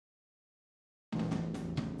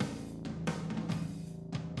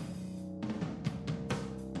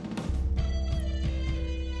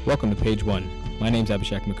Welcome to Page 1. My name's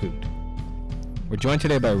Abhishek Mukund. We're joined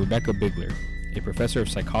today by Rebecca Bigler, a professor of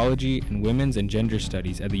psychology and women's and gender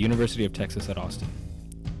studies at the University of Texas at Austin.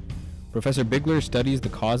 Professor Bigler studies the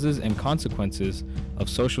causes and consequences of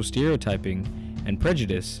social stereotyping and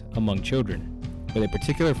prejudice among children, with a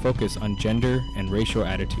particular focus on gender and racial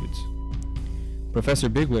attitudes. Professor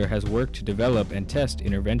Bigler has worked to develop and test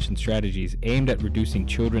intervention strategies aimed at reducing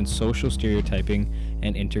children's social stereotyping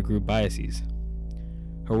and intergroup biases.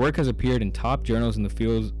 Her work has appeared in top journals in the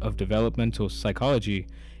fields of developmental psychology,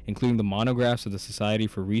 including the monographs of the Society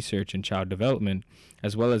for Research in Child Development,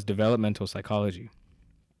 as well as developmental psychology.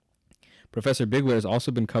 Professor Bigler has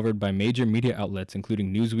also been covered by major media outlets,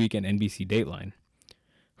 including Newsweek and NBC Dateline.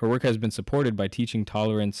 Her work has been supported by Teaching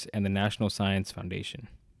Tolerance and the National Science Foundation.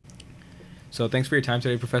 So thanks for your time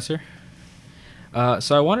today, Professor.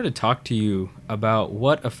 So I wanted to talk to you about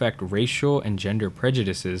what effect racial and gender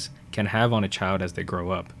prejudices can have on a child as they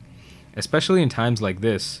grow up, especially in times like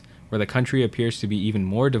this, where the country appears to be even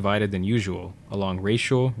more divided than usual along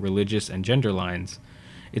racial, religious, and gender lines.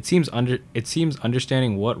 It seems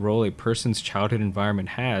understanding what role a person's childhood environment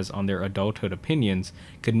has on their adulthood opinions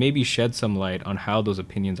could maybe shed some light on how those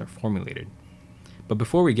opinions are formulated. But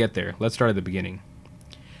before we get there, let's start at the beginning.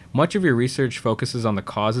 Much of your research focuses on the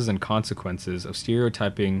causes and consequences of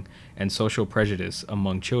stereotyping and social prejudice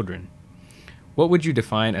among children. What would you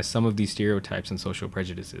define as some of these stereotypes and social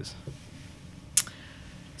prejudices?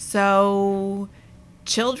 So,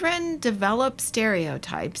 children develop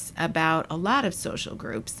stereotypes about a lot of social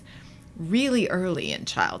groups really early in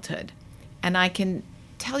childhood. And I can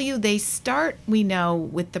tell you they start, we know,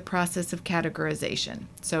 with the process of categorization.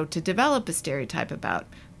 So to develop a stereotype about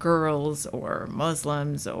girls or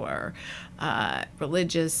Muslims or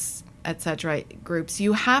religious, etc. groups,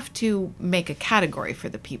 you have to make a category for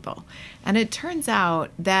the people. And it turns out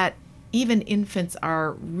that even infants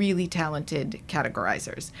are really talented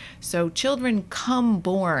categorizers. So children come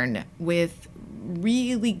born with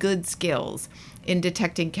really good skills in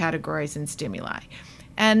detecting categories and stimuli.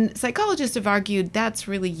 And psychologists have argued that's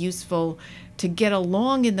really useful to get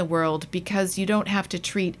along in the world because you don't have to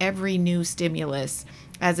treat every new stimulus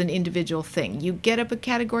as an individual thing. You get up a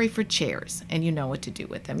category for chairs and you know what to do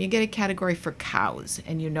with them. You get a category for cows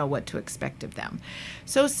and you know what to expect of them.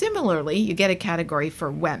 So similarly, you get a category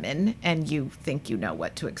for women and you think you know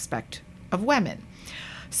what to expect of women.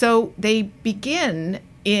 So they begin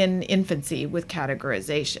in infancy with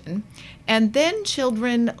categorization, and then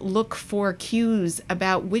children look for cues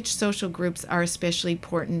about which social groups are especially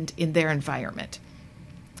important in their environment.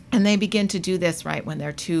 And they begin to do this right when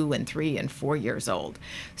they're 2 and 3 and 4 years old.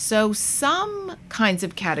 So some kinds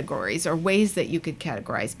of categories or ways that you could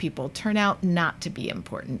categorize people turn out not to be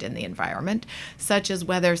important in the environment, such as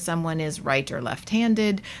whether someone is right or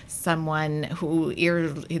left-handed, someone who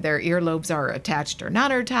their earlobes are attached or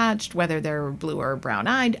not attached, whether they're blue or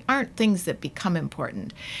brown-eyed, aren't things that become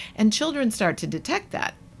important. And children start to detect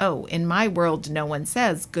that. Oh, in my world, no one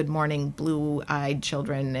says, good morning, blue-eyed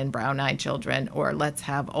children and brown-eyed children, or let's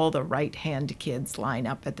have all the right-hand kids line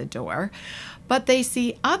up at the door. But they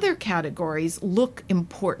see other categories look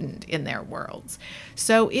important in their worlds.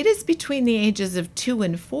 So it is between the ages of 2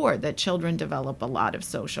 and 4 that children develop a lot of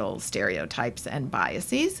social stereotypes and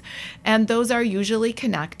biases, and those are usually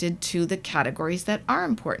connected to the categories that are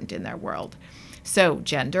important in their world. So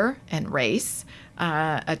gender and race,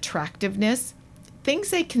 attractiveness,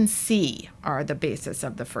 things they can see are the basis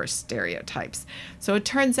of the first stereotypes. So it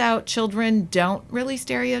turns out children don't really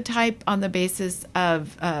stereotype on the basis of,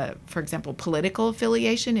 for example, political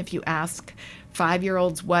affiliation. If you ask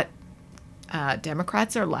 5-year-olds what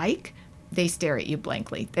Democrats are like, they stare at you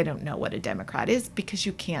blankly. They don't know what a Democrat is because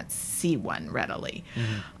you can't see one readily.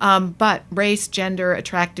 Mm-hmm. But race, gender,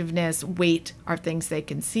 attractiveness, weight are things they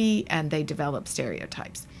can see, and they develop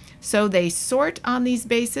stereotypes. So they sort on these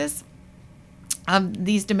bases,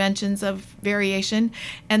 these dimensions of variation,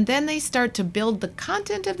 and then they start to build the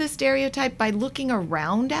content of the stereotype by looking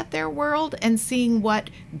around at their world and seeing what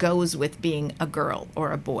goes with being a girl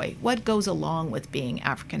or a boy, what goes along with being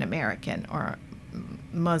African American or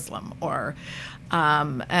Muslim or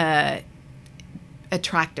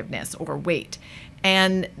attractiveness or weight.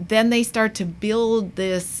 And then they start to build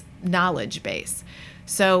this knowledge base.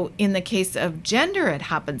 So in the case of gender, it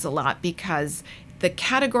happens a lot because the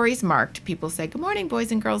categories marked, people say, good morning,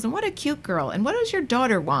 boys and girls, and what a cute girl, and what does your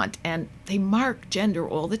daughter want? And they mark gender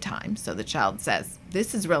all the time. So the child says,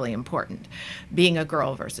 this is really important, being a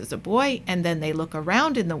girl versus a boy. And then they look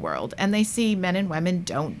around in the world and they see men and women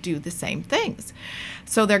don't do the same things.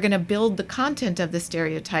 So they're going to build the content of the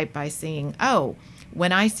stereotype by seeing, oh,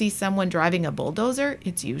 When I see someone driving a bulldozer,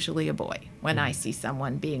 it's usually a boy. When I see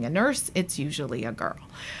someone being a nurse, it's usually a girl.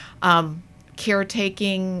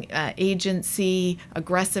 Caretaking, agency,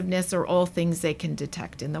 aggressiveness are all things they can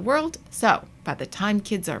detect in the world. So by the time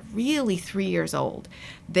kids are really 3 years old,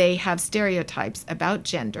 they have stereotypes about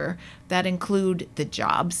gender that include the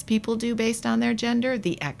jobs people do based on their gender,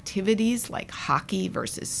 the activities like hockey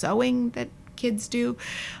versus sewing that kids do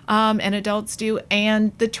and adults do,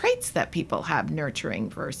 and the traits that people have, nurturing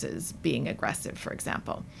versus being aggressive, for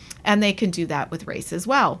example. And they can do that with race as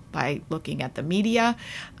well by looking at the media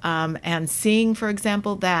and seeing, for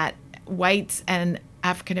example, that whites and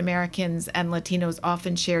African Americans and Latinos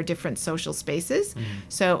often share different social spaces.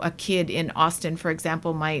 So a kid in Austin, for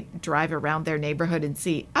example, might drive around their neighborhood and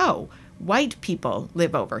see, oh, white people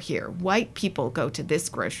live over here. White people go to this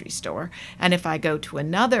grocery store. And if I go to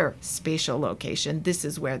another spatial location, this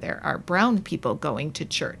is where there are brown people going to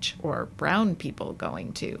church or brown people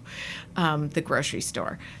going to the grocery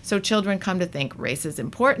store. So children come to think race is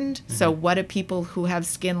important. So what do people who have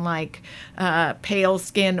skin like pale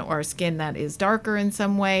skin or skin that is darker in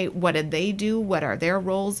some way, what do they do? What are their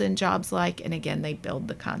roles in jobs like? And again, they build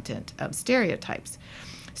the content of stereotypes.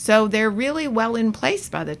 So they're really well in place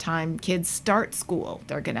by the time kids start school.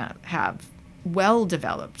 They're going to have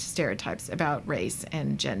well-developed stereotypes about race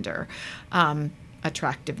and gender.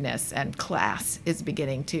 Attractiveness and class is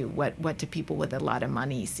beginning to, what do people with a lot of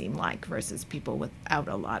money seem like versus people without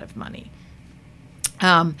a lot of money.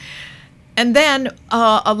 And then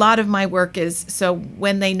a lot of my work is, so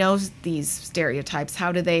when they know these stereotypes,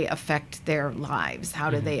 how do they affect their lives? How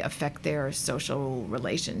do they affect their social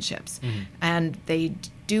relationships? And they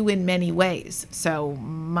do in many ways. So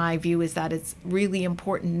my view is that it's really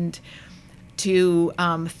important to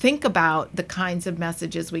think about the kinds of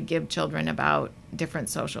messages we give children about different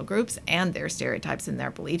social groups and their stereotypes and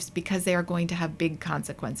their beliefs, because they are going to have big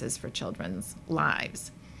consequences for children's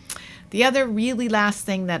lives. The other really last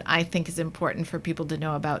thing that I think is important for people to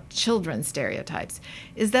know about children's stereotypes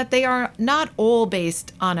is that they are not all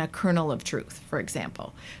based on a kernel of truth, for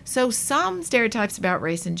example. So some stereotypes about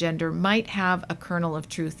race and gender might have a kernel of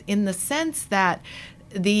truth in the sense that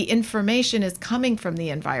the information is coming from the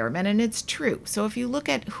environment and it's true. So if you look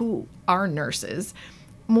at who are nurses,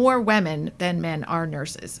 more women than men are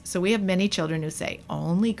nurses. So we have many children who say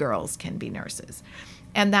only girls can be nurses.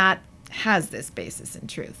 And that has this basis in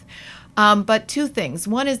truth. But two things.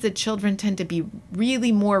 One is that children tend to be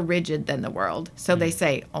really more rigid than the world. So they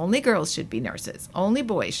say only girls should be nurses, only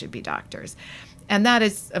boys should be doctors. And that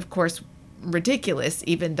is, of course, ridiculous,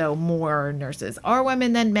 even though more nurses are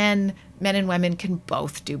women than men. Men and women can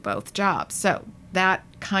both do both jobs. So that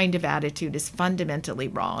kind of attitude is fundamentally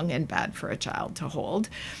wrong and bad for a child to hold.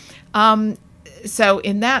 So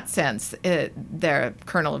in that sense, the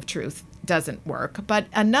kernel of truth doesn't work. But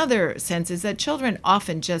another sense is that children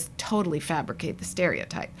often just totally fabricate the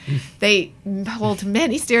stereotype. They hold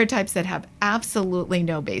many stereotypes that have absolutely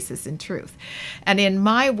no basis in truth. And in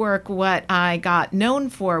my work, what I got known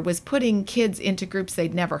for was putting kids into groups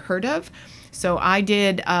they'd never heard of. So I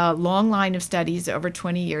did a long line of studies over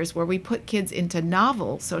 20 years where we put kids into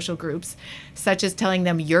novel social groups, such as telling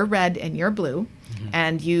them you're red and you're blue,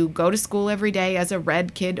 and you go to school every day as a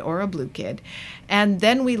red kid or a blue kid. And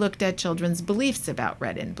then we looked at children's beliefs about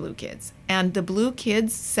red and blue kids. And the blue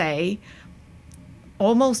kids say,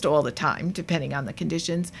 almost all the time, depending on the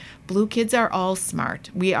conditions, blue kids are all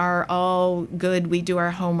smart. We are all good. We do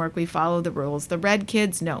our homework. We follow the rules. The red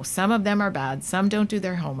kids, no, some of them are bad. Some don't do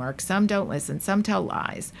their homework. Some don't listen. Some tell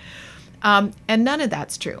lies. And none of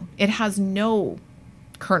that's true. It has no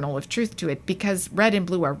kernel of truth to it because red and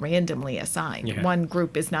blue are randomly assigned. Yeah. One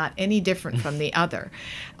group is not any different from the other.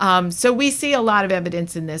 So we see a lot of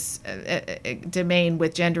evidence in this domain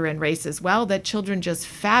with gender and race as well, that children just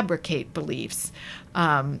fabricate beliefs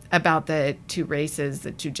about the two races,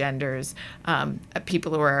 the two genders,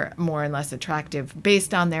 people who are more and less attractive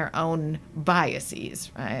based on their own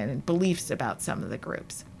biases, right, and beliefs about some of the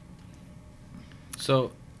groups.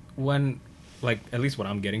 So when, like, at least what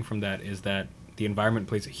I'm getting from that is that the environment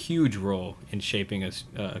plays a huge role in shaping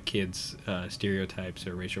a kid's stereotypes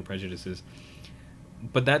or racial prejudices.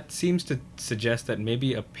 But that seems to suggest that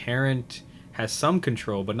maybe a parent has some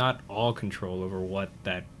control, but not all control over what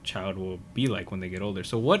that child will be like when they get older.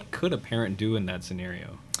 So what could a parent do in that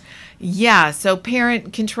scenario? Yeah, so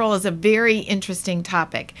parent control is a very interesting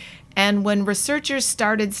topic. And when researchers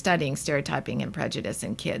started studying stereotyping and prejudice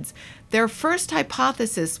in kids, their first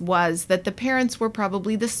hypothesis was that the parents were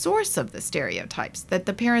probably the source of the stereotypes, that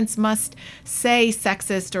the parents must say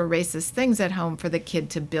sexist or racist things at home for the kid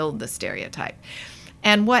to build the stereotype.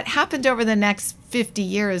 And what happened over the next 50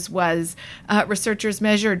 years was researchers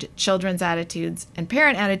measured children's attitudes and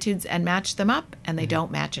parent attitudes and matched them up, and they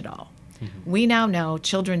don't match at all. We now know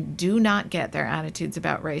children do not get their attitudes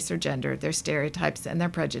about race or gender, their stereotypes and their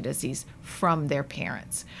prejudices from their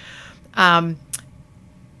parents.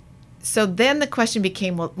 So then the question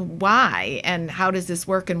became, well, why and how does this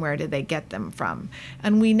work and where do they get them from?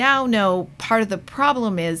 And we now know part of the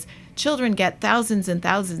problem is children get thousands and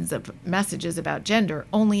thousands of messages about gender,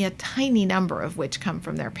 only a tiny number of which come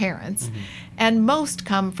from their parents. And most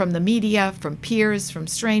come from the media, from peers, from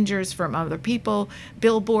strangers, from other people,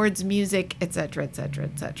 billboards, music, et cetera, et cetera,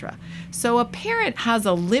 et cetera. So a parent has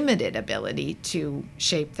a limited ability to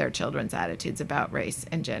shape their children's attitudes about race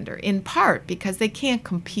and gender, in part because they can't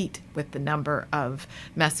compete with the number of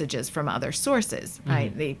messages from other sources,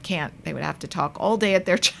 right? They would have to talk all day at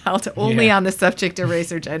their child only on the subject of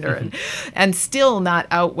race or gender and still not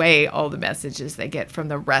outweigh all the messages they get from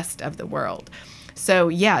the rest of the world. So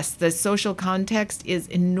yes, the social context is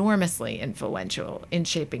enormously influential in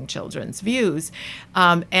shaping children's views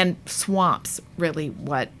and swamps really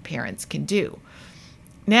what parents can do.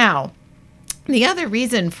 Now, the other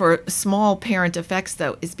reason for small parent effects,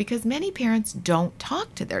 though, is because many parents don't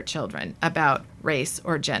talk to their children about race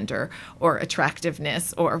or gender or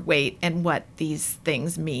attractiveness or weight and what these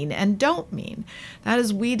things mean and don't mean. That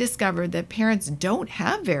is, we discovered that parents don't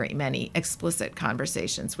have very many explicit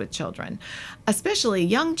conversations with children, especially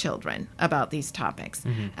young children, about these topics.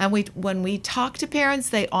 And when we talk to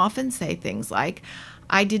parents, they often say things like,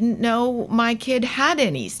 I didn't know my kid had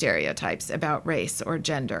any stereotypes about race or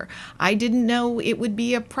gender. I didn't know it would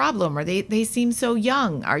be a problem, or they seem so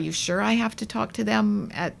young. Are you sure I have to talk to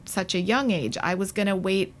them at such a young age? I was going to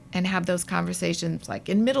wait and have those conversations like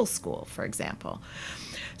in middle school, for example.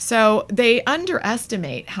 So they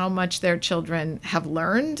underestimate how much their children have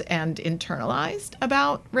learned and internalized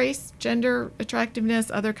about race, gender,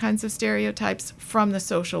 attractiveness, other kinds of stereotypes from the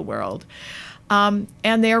social world. And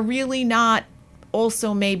they're really not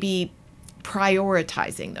also maybe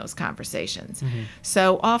prioritizing those conversations.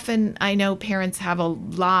 So often I know parents have a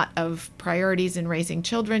lot of priorities in raising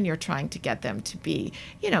children. You're trying to get them to be,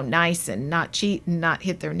 nice and not cheat and not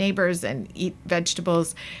hit their neighbors and eat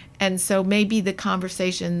vegetables. And so maybe the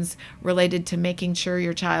conversations related to making sure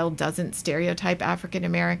your child doesn't stereotype African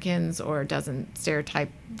Americans or doesn't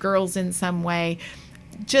stereotype girls in some way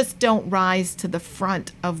just don't rise to the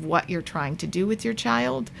front of what you're trying to do with your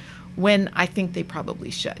child, when I think they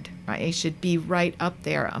probably should, right? They should be right up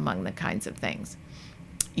there among the kinds of things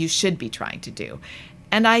you should be trying to do.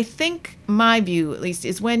 And I think my view, at least,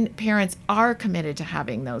 is when parents are committed to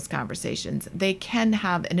having those conversations, they can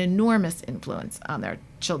have an enormous influence on their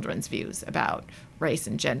children's views about race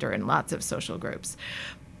and gender in lots of social groups.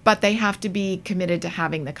 But they have to be committed to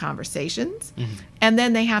having the conversations. And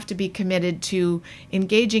then they have to be committed to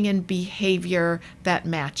engaging in behavior that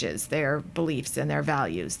matches their beliefs and their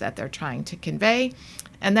values that they're trying to convey.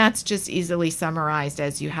 And that's just easily summarized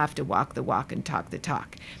as you have to walk the walk and talk the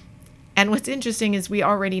talk. And what's interesting is we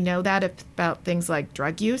already know that about things like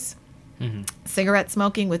drug use, cigarette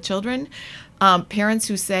smoking with children. Parents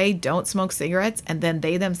who say don't smoke cigarettes and then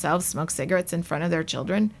they themselves smoke cigarettes in front of their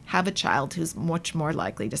children have a child who's much more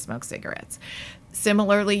likely to smoke cigarettes.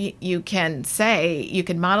 Similarly, you can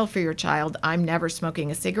model for your child, I'm never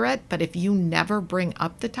smoking a cigarette, but if you never bring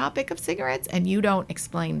up the topic of cigarettes and you don't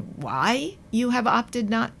explain why you have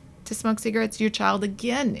opted not to smoke cigarettes, your child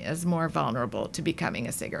again is more vulnerable to becoming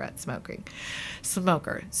a cigarette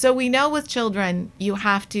smoker. So we know with children, you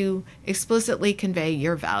have to explicitly convey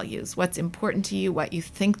your values, what's important to you, what you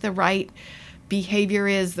think the right behavior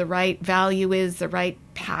is, the right value is, the right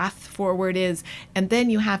path forward is, and then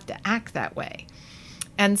you have to act that way.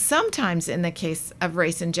 And sometimes in the case of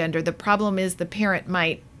race and gender, the problem is the parent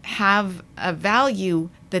might have a value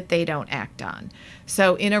that they don't act on.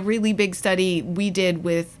 So in a really big study we did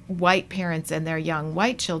with white parents and their young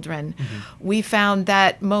white children, we found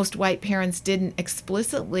that most white parents didn't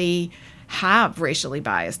explicitly have racially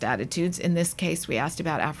biased attitudes. In this case, we asked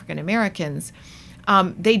about African Americans.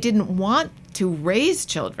 They didn't want to raise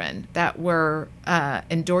children that were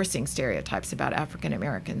endorsing stereotypes about African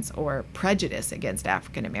Americans or prejudice against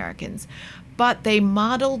African Americans, but they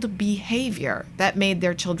modeled behavior that made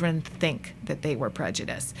their children think that they were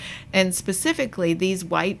prejudiced. And specifically, these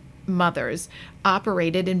white mothers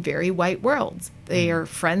operated in very white worlds. Their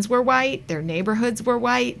friends were white, their neighborhoods were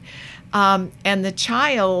white, and the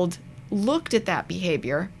child looked at that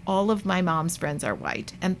behavior, all of my mom's friends are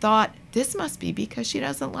white, and thought, this must be because she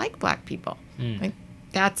doesn't like black people. Right?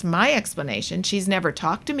 That's my explanation. She's never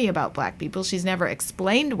talked to me about black people. She's never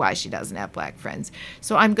explained why she doesn't have black friends.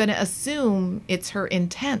 So I'm going to assume it's her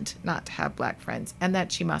intent not to have black friends and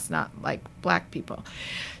that she must not like black people.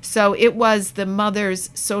 So it was the mother's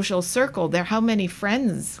social circle. How many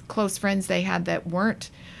friends, close friends they had that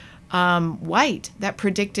weren't white, that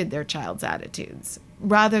predicted their child's attitudes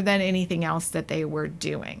rather than anything else that they were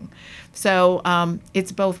doing. So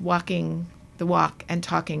it's both walking the walk and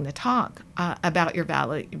talking the talk about your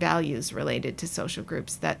values related to social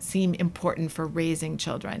groups that seem important for raising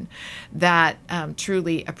children that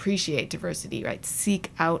truly appreciate diversity, right?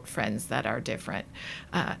 Seek out friends that are different,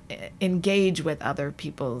 engage with other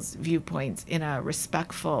people's viewpoints in a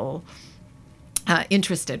respectful,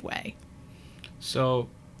 interested way. So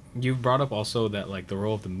you've brought up also that like the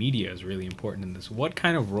role of the media is really important in this. What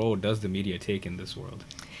kind of role does the media take in this world?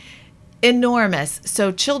 Enormous.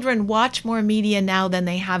 So children watch more media now than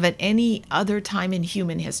they have at any other time in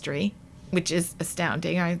human history, which is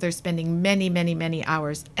astounding. Right? They're spending many, many, many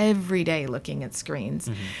hours every day looking at screens.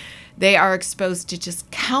 Mm-hmm. They are exposed to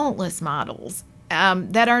just countless models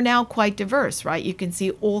that are now quite diverse, right? You can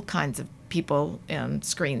see all kinds of people on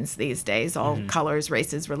screens these days, all mm-hmm. colors,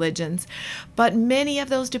 races, religions. But many of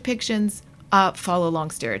those depictions follow along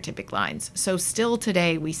stereotypic lines. So still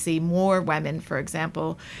today, we see more women, for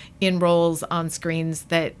example, in roles on screens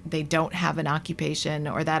that they don't have an occupation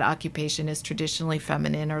or that occupation is traditionally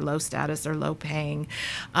feminine or low status or low paying.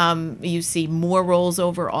 You see more roles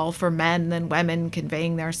overall for men than women,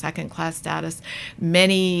 conveying their second-class status.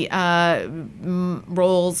 Many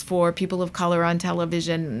roles for people of color on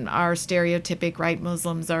television are stereotypic, right?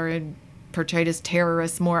 Muslims are portrayed as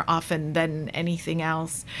terrorists more often than anything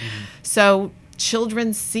else. Mm-hmm. So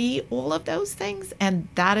children see all of those things, and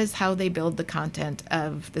that is how they build the content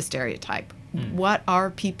of the stereotype. What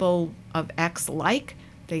are people of X like?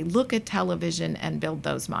 They look at television and build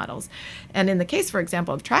those models. And in the case, for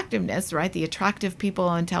example, of attractiveness, right, the attractive people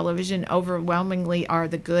on television overwhelmingly are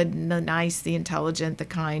the good, the nice, the intelligent, the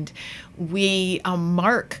kind. We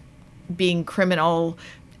mark being criminal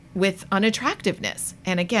with unattractiveness.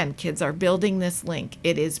 And again, kids are building this link.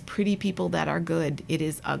 It is pretty people that are good. It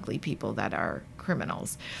is ugly people that are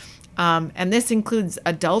criminals. And this includes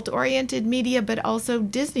adult-oriented media, but also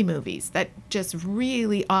Disney movies that just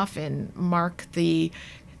really often mark the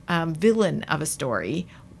villain of a story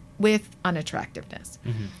with unattractiveness.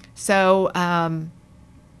 Mm-hmm. So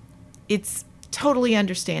it's totally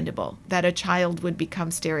understandable that a child would become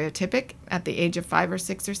stereotypic at the age of 5 or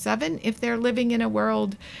 6 or 7 if they're living in a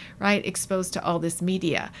world, right, exposed to all this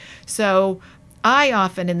media. So I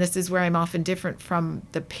often, and this is where I'm often different from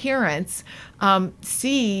the parents,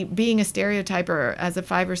 see being a stereotyper as a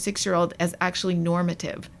 5 or 6-year-old as actually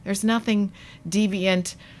normative. There's nothing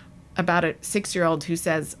deviant about a 6-year-old who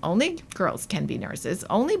says only girls can be nurses,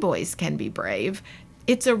 only boys can be brave.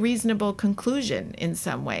 It's a reasonable conclusion in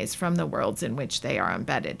some ways from the worlds in which they are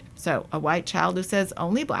embedded. So a white child who says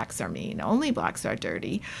only blacks are mean, only blacks are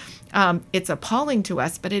dirty, it's appalling to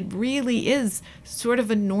us, but it really is sort of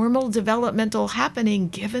a normal developmental happening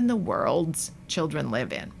given the worlds children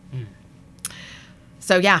live in.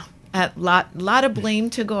 So yeah, a lot of blame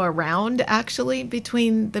to go around actually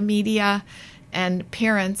between the media and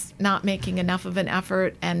parents not making enough of an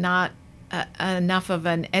effort and not enough of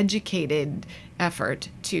an educated effort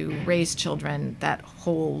to raise children that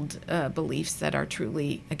hold beliefs that are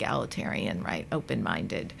truly egalitarian, right,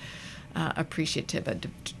 open-minded, appreciative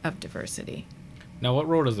of diversity. Now, what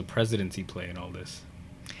role does the presidency play in all this?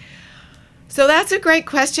 So that's a great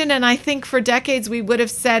question, and I think for decades we would have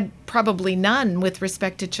said probably none with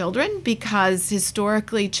respect to children because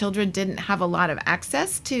historically children didn't have a lot of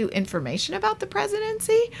access to information about the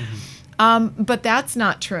presidency. Mm-hmm. But that's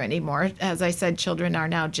not true anymore. As I said, children are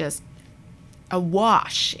now just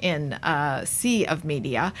awash in a sea of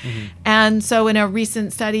media. Mm-hmm. And so in a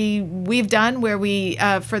recent study we've done where we,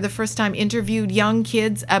 for the first time, interviewed young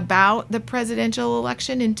kids about the presidential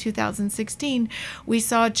election in 2016, we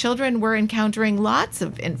saw children were encountering lots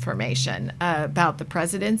of information about the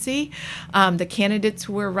presidency, the candidates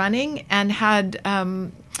who were running, and had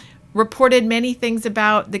reported many things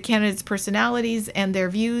about the candidates' personalities and their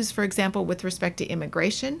views, for example, with respect to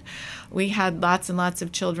immigration. We had lots and lots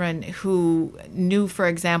of children who knew, for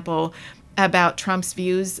example, about Trump's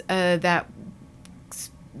views that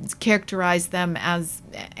characterized them as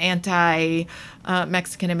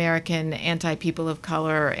anti-Mexican-American, anti-people of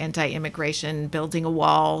color, anti-immigration. Building a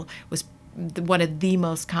wall was one of the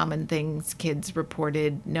most common things kids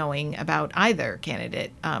reported knowing about either candidate.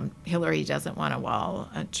 Hillary doesn't want a wall,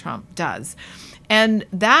 Trump does. And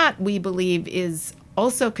that, we believe, is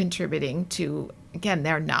also contributing to again,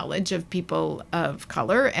 their knowledge of people of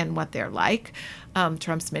color and what they're like.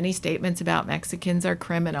 Trump's many statements about Mexicans are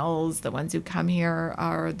criminals, the ones who come here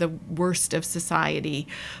are the worst of society,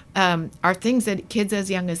 are things that kids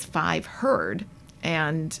as young as 5 heard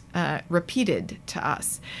and repeated to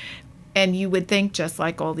us. And you would think, just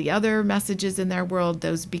like all the other messages in their world,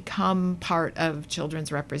 those become part of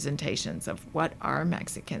children's representations of what are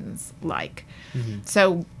Mexicans like.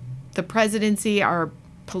 So the presidency, our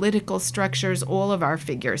political structures, all of our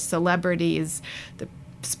figures, celebrities, the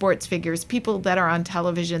sports figures, people that are on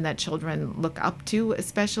television that children look up to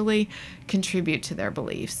especially, contribute to their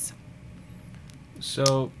beliefs.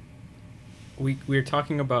 So we're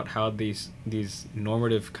talking about how these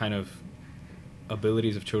normative kind of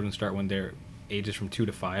abilities of children start when they're ages from 2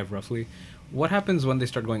 to 5 roughly. What happens when they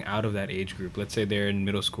start going out of that age group? Let's say they're in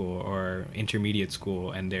middle school or intermediate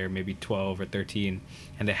school and they're maybe 12 or 13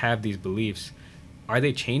 and they have these beliefs. Are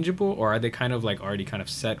they changeable, or are they kind of like already kind of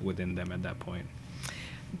set within them at that point?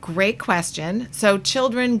 Great question. So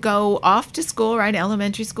children go off to school, right?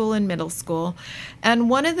 Elementary school and middle school. And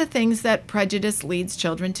one of the things that prejudice leads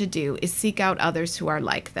children to do is seek out others who are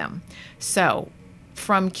like them. So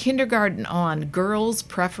from kindergarten on, girls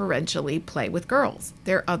preferentially play with girls.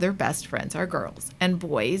 Their other best friends are girls. And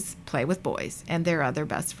boys play with boys, and their other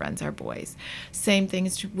best friends are boys. Same thing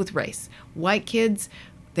is true with race. White kids,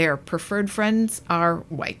 their preferred friends are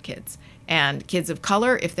white kids. And kids of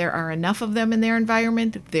color, if there are enough of them in their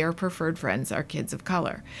environment, their preferred friends are kids of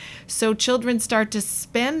color. So children start to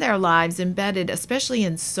spend their lives embedded, especially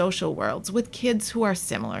in social worlds, with kids who are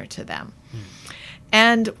similar to them.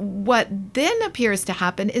 And what then appears to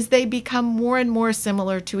happen is they become more and more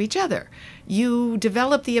similar to each other. You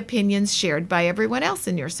develop the opinions shared by everyone else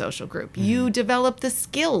in your social group. You develop the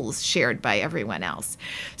skills shared by everyone else.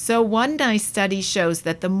 So one nice study shows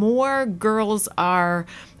that the more girls are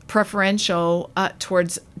preferential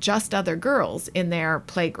towards just other girls in their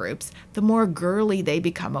play groups, the more girly they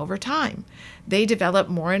become over time. They develop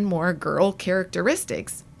more and more girl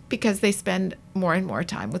characteristics because they spend more and more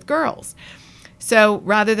time with girls. So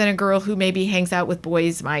rather than a girl who maybe hangs out with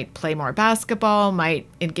boys might play more basketball, might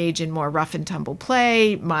engage in more rough and tumble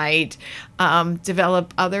play, might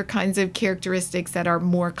develop other kinds of characteristics that are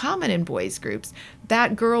more common in boys' groups,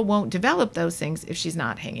 that girl won't develop those things if she's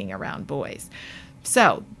not hanging around boys.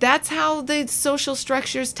 So that's how the social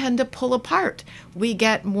structures tend to pull apart. We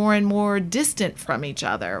get more and more distant from each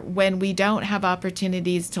other when we don't have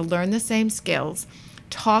opportunities to learn the same skills,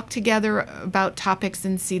 talk together about topics,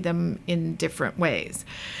 and see them in different ways.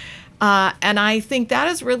 And I think that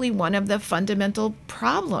is really one of the fundamental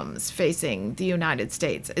problems facing the United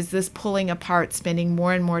States, is this pulling apart, spending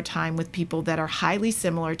more and more time with people that are highly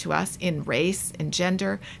similar to us in race and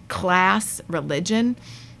gender, class, religion.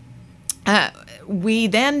 We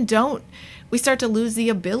start to lose the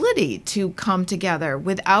ability to come together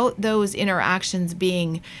without those interactions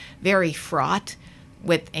being very fraught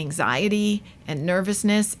with anxiety and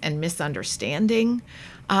nervousness and misunderstanding,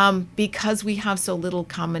 because we have so little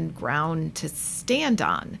common ground to stand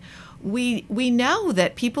on. We know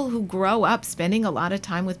that people who grow up spending a lot of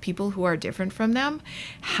time with people who are different from them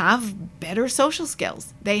have better social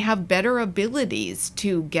skills. They have better abilities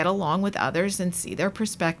to get along with others and see their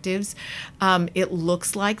perspectives. It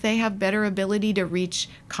looks like they have better ability to reach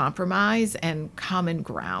compromise and common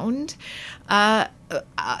ground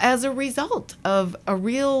as a result of a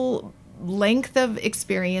real length of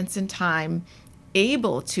experience and time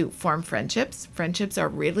able to form friendships. Friendships are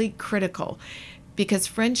really critical, because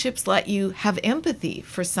friendships let you have empathy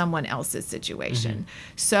for someone else's situation.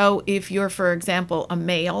 So if you're, for example, a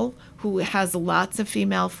male who has lots of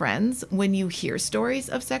female friends, when you hear stories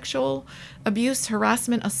of sexual abuse,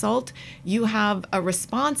 harassment, assault, you have a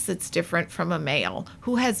response that's different from a male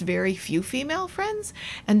who has very few female friends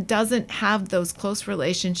and doesn't have those close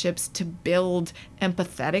relationships to build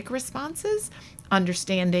empathetic responses,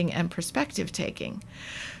 understanding, and perspective taking.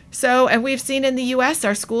 So, and we've seen in the U.S.,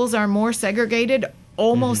 our schools are more segregated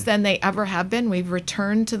almost than they ever have been. We've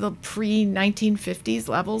returned to the pre-1950s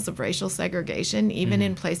levels of racial segregation. Even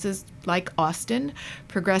in places like Austin,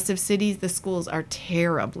 progressive cities, the schools are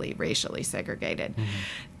terribly racially segregated.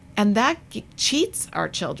 And that cheats our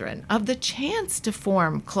children of the chance to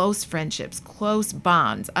form close friendships, close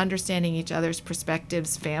bonds, understanding each other's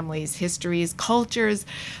perspectives, families, histories, cultures,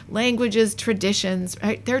 languages, traditions.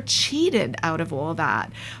 Right? They're cheated out of all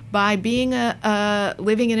that by being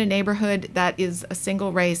living in a neighborhood that is a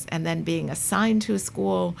single race and then being assigned to a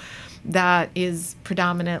school that is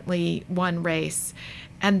predominantly one race.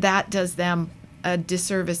 And that does them a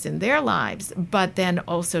disservice in their lives, but then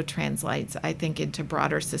also translates, I think, into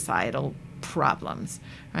broader societal problems,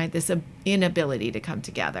 right? This inability to come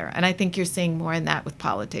together. And I think you're seeing more in that with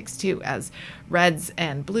politics too, as reds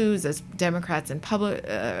and blues, as Democrats and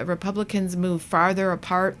Republicans move farther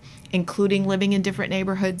apart, including living in different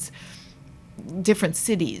neighborhoods, different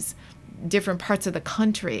cities, different parts of the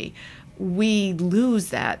country. We lose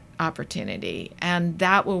that opportunity, and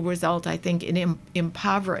that will result, I think, in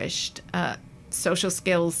impoverished social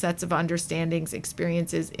skills, sets of understandings,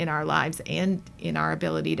 experiences in our lives, and in our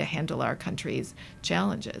ability to handle our country's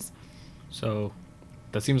challenges. So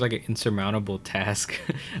that seems like an insurmountable task.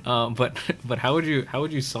 But how would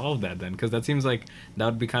you solve that then? Because that seems like that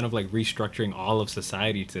would be kind of like restructuring all of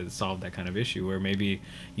society to solve that kind of issue, where maybe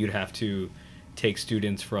you'd have to take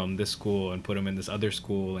students from this school and put them in this other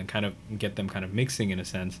school and kind of get them kind of mixing in a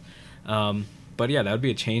sense. But yeah, that would be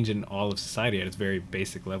a change in all of society at its very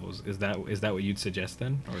basic levels. Is that what you'd suggest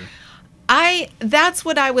then? Or that's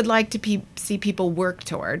what I would like to see people work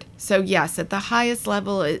toward. So yes, at the highest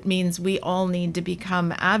level, it means we all need to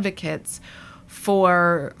become advocates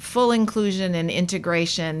for full inclusion and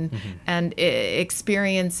integration and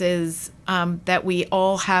experiences that we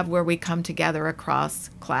all have where we come together across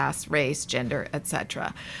class, race, gender,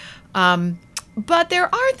 etc. But there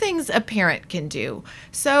are things a parent can do.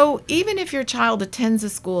 So even if your child attends a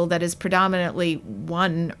school that is predominantly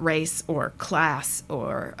one race or class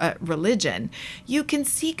or religion, you can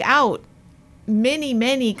seek out many,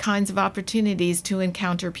 many kinds of opportunities to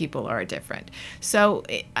encounter people who are different. So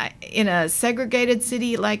in a segregated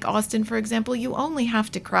city like Austin, for example, you only have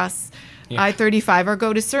to cross I-35 or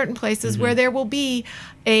go to certain places where there will be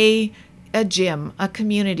a gym, a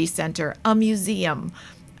community center, a museum,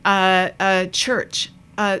 a church,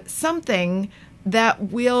 something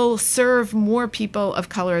that will serve more people of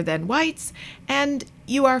color than whites, and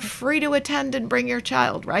you are free to attend and bring your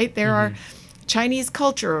child, right? There are Chinese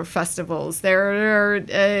culture festivals, there are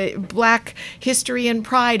Black History and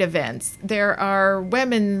Pride events, there are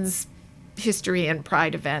women's history and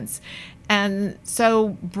pride events. And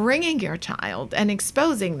so bringing your child and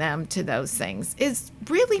exposing them to those things is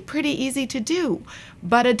really pretty easy to do.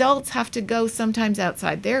 But adults have to go sometimes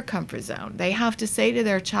outside their comfort zone. They have to say to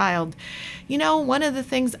their child, you know, one of the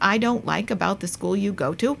things I don't like about the school you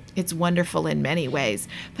go to, it's wonderful in many ways,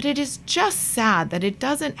 but it is just sad that it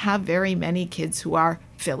doesn't have very many kids who are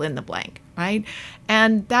fill in the blank, right?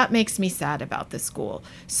 And that makes me sad about the school.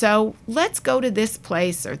 So let's go to this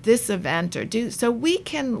place or this event or do, so we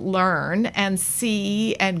can learn and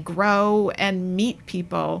see and grow and meet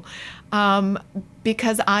people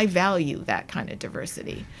because I value that kind of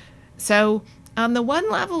diversity. So on the one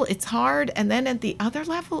level, it's hard. And then at the other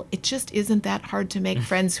level, it just isn't that hard to make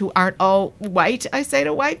friends who aren't all white. I say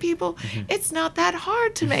to white people, it's not that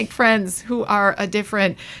hard to make friends who are a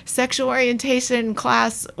different sexual orientation,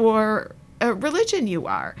 class, or religion you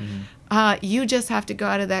are. You just have to go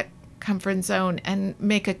out of that comfort zone and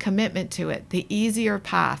make a commitment to it. The easier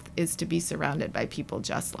path is to be surrounded by people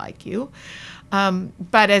just like you.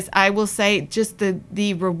 But as I will say, just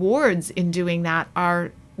the rewards in doing that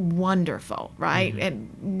are wonderful, right?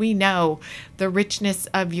 And we know the richness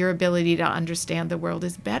of your ability to understand the world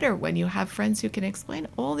is better when you have friends who can explain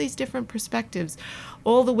all these different perspectives,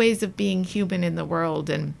 all the ways of being human in the world,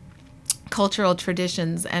 and cultural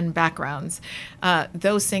traditions and backgrounds.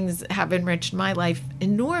 Those things have enriched my life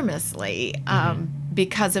enormously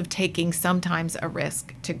because of taking sometimes a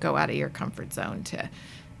risk to go out of your comfort zone to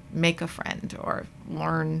make a friend or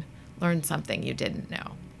learn something you didn't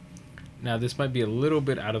know. Now, this might be a little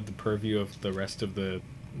bit out of the purview of the rest of the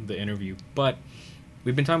interview, but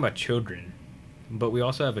we've been talking about children, but we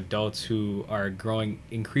also have adults who are growing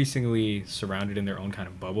increasingly surrounded in their own kind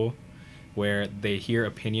of bubble, where they hear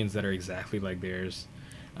opinions that are exactly like theirs.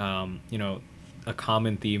 You know, a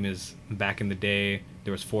common theme is back in the day,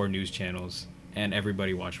 there was 4 news channels, and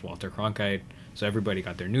everybody watched Walter Cronkite, so everybody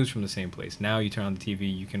got their news from the same place. Now you turn on the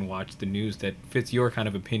TV, you can watch the news that fits your kind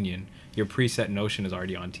of opinion. Your preset notion is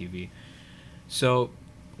already on TV. So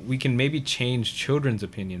we can maybe change children's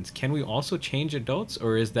opinions. Can we also change adults,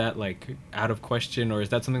 or is that like out of question, or is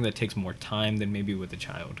that something that takes more time than maybe with a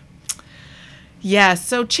child? Yeah,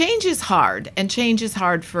 so change is hard, and change is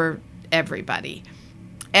hard for everybody.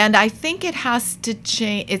 And I think it has to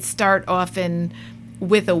change. It start often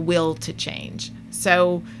with a will to change.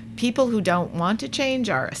 So people who don't want to change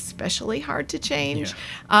are especially hard to change.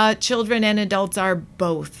 Yeah. Children and adults are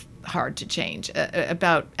both hard to change,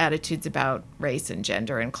 about attitudes about race and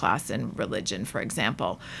gender and class and religion, for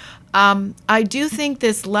example. I do think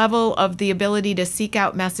this level of the ability to seek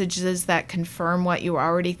out messages that confirm what you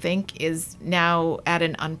already think is now at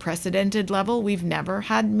an unprecedented level. We've never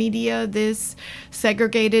had media this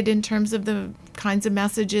segregated in terms of the kinds of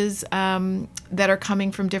messages that are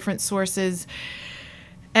coming from different sources.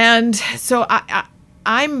 And so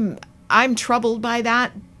I'm troubled by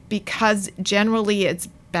that, because generally it's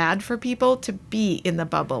bad for people to be in the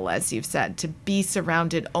bubble, as you've said, to be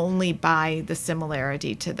surrounded only by the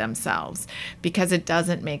similarity to themselves, because it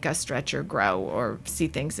doesn't make us stretch or grow or see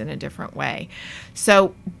things in a different way.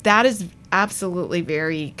 So that is absolutely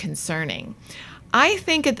very concerning. I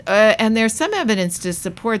think, and there's some evidence to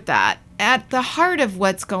support that, at the heart of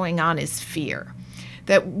what's going on is fear.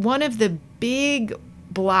 That one of the big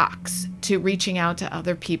blocks to reaching out to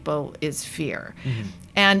other people is fear. Mm-hmm.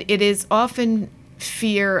 And it is often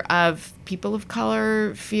fear of people of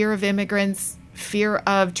color, fear of immigrants, fear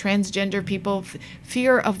of transgender people,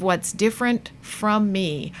 fear of what's different from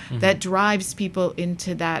me, mm-hmm. that drives people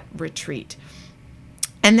into that retreat.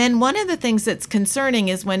 And then one of the things that's concerning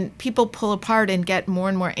is when people pull apart and get more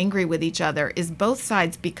and more angry with each other, is both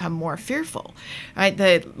sides become more fearful, right?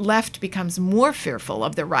 The left becomes more fearful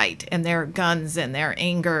of the right and their guns and their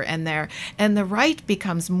anger and the right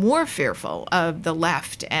becomes more fearful of the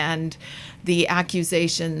left and the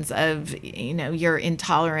accusations of, you're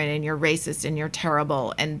intolerant and you're racist and you're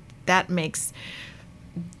terrible. And that makes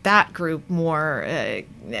that group more,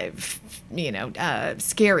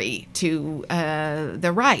 scary to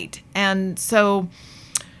the right. And so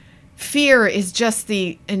fear is just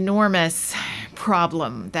the enormous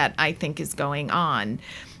problem that I think is going on.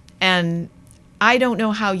 And I don't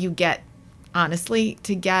know how you get, honestly,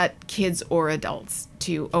 to get kids or adults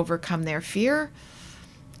to overcome their fear,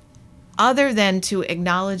 other than to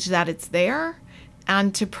acknowledge that it's there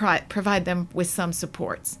and to provide them with some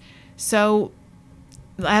supports. So,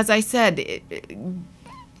 as I said,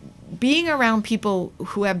 being around people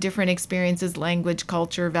who have different experiences, language,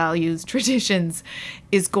 culture, values, traditions,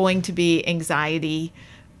 is going to be anxiety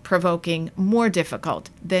provoking, more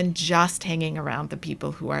difficult than just hanging around the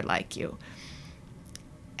people who are like you.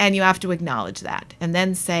 And you have to acknowledge that and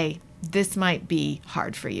then say, this might be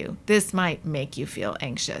hard for you. This might make you feel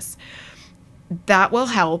anxious. That will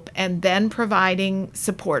help. And then providing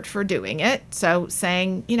support for doing it. So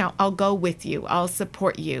saying, I'll go with you. I'll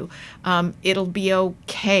support you. It'll be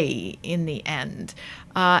okay in the end.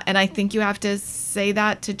 And I think you have to say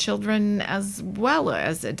that to children as well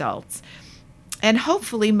as adults. And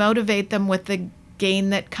hopefully motivate them with the gain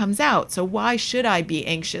that comes out. So why should I be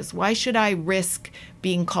anxious? Why should I risk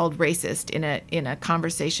being called racist in a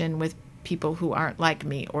conversation with people who aren't like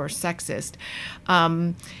me, or sexist?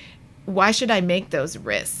 Why should I make those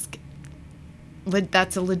risks?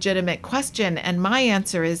 That's a legitimate question. And my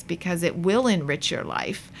answer is because it will enrich your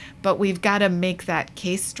life, but we've got to make that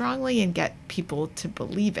case strongly and get people to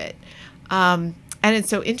believe it. And it's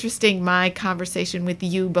so interesting, my conversation with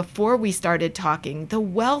you before we started talking, the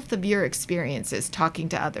wealth of your experiences talking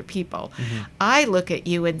to other people. Mm-hmm. I look at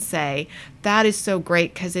you and say, that is so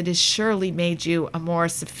great, because it has surely made you a more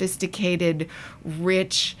sophisticated,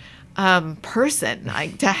 rich person.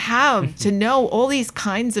 To know all these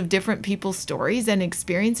kinds of different people's stories and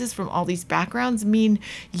experiences from all these backgrounds mean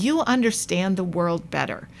you understand the world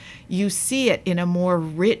better. You see it in a more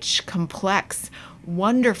rich, complex,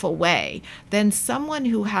 wonderful way than someone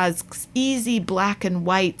who has easy black and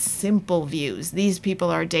white, simple views. These people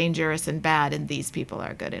are dangerous and bad, and these people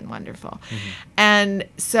are good and wonderful. Mm-hmm. And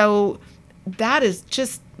so that is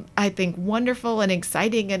just, I think, wonderful and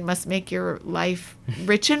exciting, and must make your life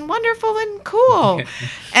rich and wonderful and cool.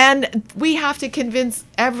 And we have to convince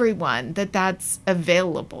everyone that that's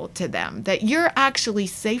available to them, that you're actually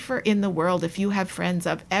safer in the world if you have friends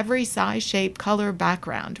of every size, shape, color,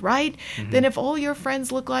 background, right? Mm-hmm. Than if all your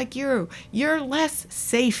friends look like you. You're less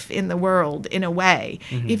safe in the world in a way.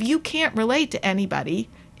 Mm-hmm. If you can't relate to anybody,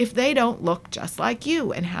 if they don't look just like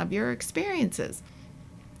you and have your experiences.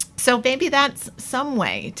 So maybe that's some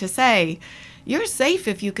way to say, you're safe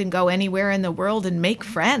if you can go anywhere in the world and make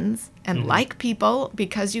friends and mm-hmm. like people,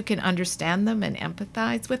 because you can understand them and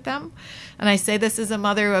empathize with them. And I say this as a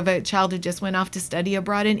mother of a child who just went off to study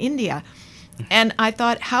abroad in India. And I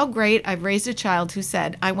thought, how great. I've raised a child who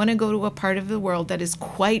said, I want to go to a part of the world that is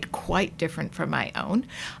quite different from my own.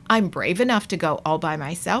 I'm brave enough to go all by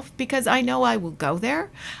myself because I know I will go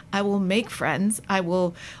there. I will make friends. I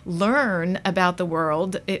will learn about the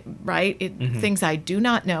world, mm-hmm. things I do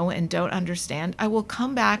not know and don't understand. I will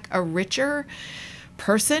come back a richer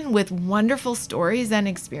person with wonderful stories and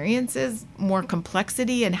experiences, more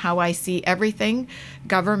complexity in how I see everything,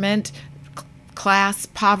 government, class,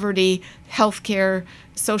 poverty, healthcare,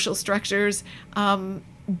 social structures,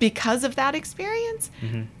 because of that experience.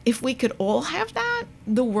 If we could all have that,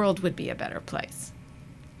 the world would be a better place.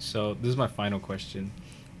 So this is my final question.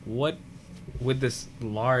 What, with this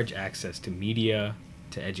large access to media,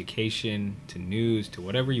 to education, to news, to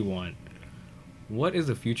whatever you want, what is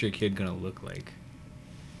the future kid going to look like?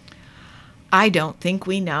 I don't think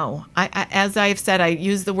we know. As I've said, I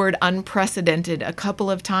use the word unprecedented a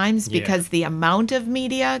couple of times because the amount of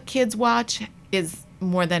media kids watch is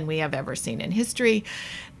more than we have ever seen in history.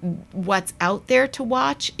 What's out there to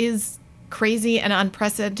watch is crazy and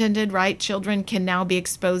unprecedented, right? Children can now be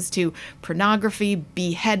exposed to pornography,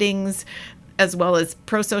 beheadings, as well as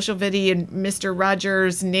pro-social video and Mr.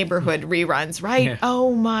 Rogers' Neighborhood reruns, right? Yeah.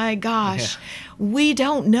 Oh my gosh. Yeah. We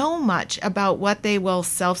don't know much about what they will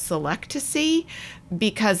self-select to see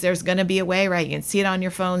because there's going to be a way, right? You can see it on your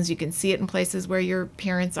phones. You can see it in places where your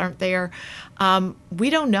parents aren't there. We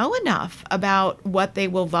don't know enough about what they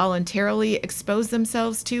will voluntarily expose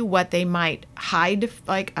themselves to, what they might hide,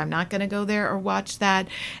 like, I'm not going to go there or watch that.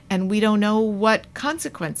 And we don't know what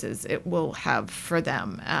consequences it will have for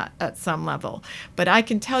them at some level. But I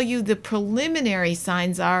can tell you the preliminary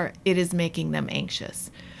signs are it is making them anxious.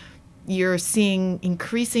 You're seeing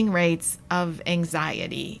increasing rates of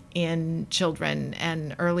anxiety in children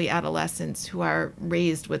and early adolescents who are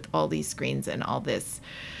raised with all these screens and all this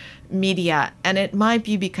media. And it might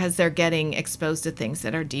be because they're getting exposed to things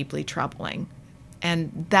that are deeply troubling.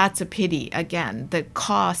 And that's a pity. Again, the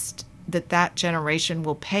cost that generation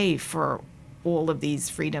will pay for all of these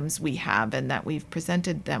freedoms we have and that we've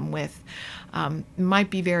presented them with might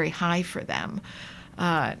be very high for them.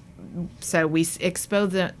 So we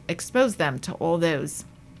expose them to all those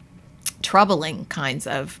troubling kinds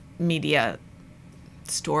of media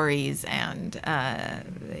stories and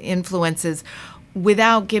influences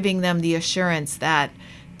without giving them the assurance that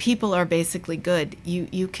people are basically good.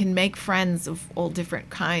 You can make friends of all different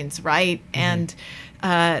kinds, right? And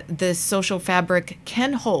the social fabric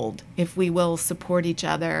can hold if we will support each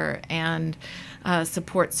other and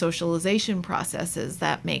support socialization processes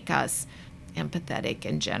that make us empathetic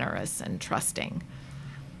and generous and trusting.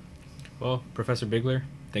 Well, Professor Bigler,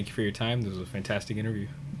 thank you for your time. This was a fantastic interview.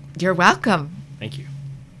 You're welcome. Thank you.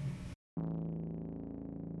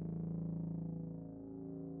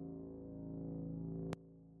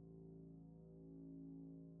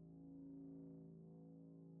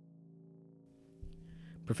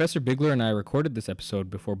 Professor Bigler and I recorded this episode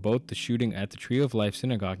before both the shooting at the Tree of Life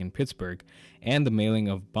Synagogue in Pittsburgh and the mailing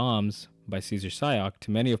of bombs by Cesar Sayoc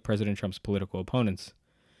to many of President Trump's political opponents.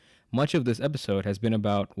 Much of this episode has been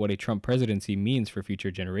about what a Trump presidency means for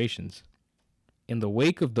future generations. In the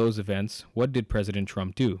wake of those events, what did President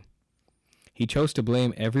Trump do? He chose to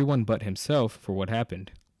blame everyone but himself for what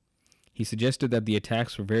happened. He suggested that the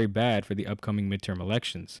attacks were very bad for the upcoming midterm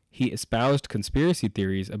elections. He espoused conspiracy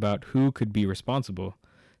theories about who could be responsible,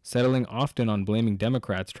 settling often on blaming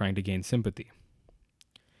Democrats trying to gain sympathy.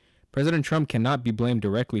 President Trump cannot be blamed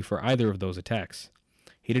directly for either of those attacks.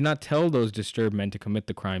 He did not tell those disturbed men to commit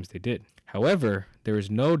the crimes they did. However, there is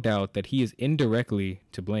no doubt that he is indirectly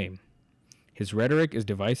to blame. His rhetoric is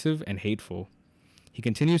divisive and hateful. He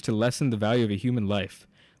continues to lessen the value of a human life,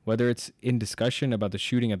 whether it's in discussion about the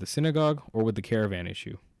shooting at the synagogue or with the caravan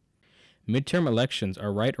issue. Midterm elections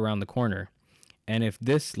are right around the corner, and if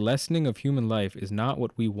this lessening of human life is not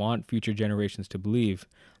what we want future generations to believe,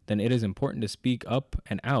 then it is important to speak up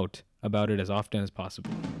and out about it as often as possible.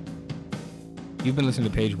 You've been listening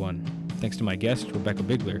to Page One. Thanks to my guest, Rebecca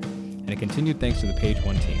Bigler, and a continued thanks to the Page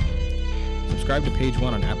One team. Subscribe to Page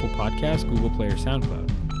One on Apple Podcasts, Google Play, or SoundCloud.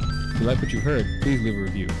 If you like what you heard, please leave a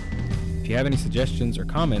review. If you have any suggestions or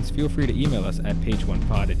comments, feel free to email us at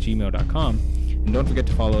pageonepod@gmail.com, and don't forget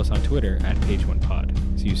to follow us on Twitter at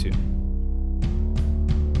pageonepod. See you soon.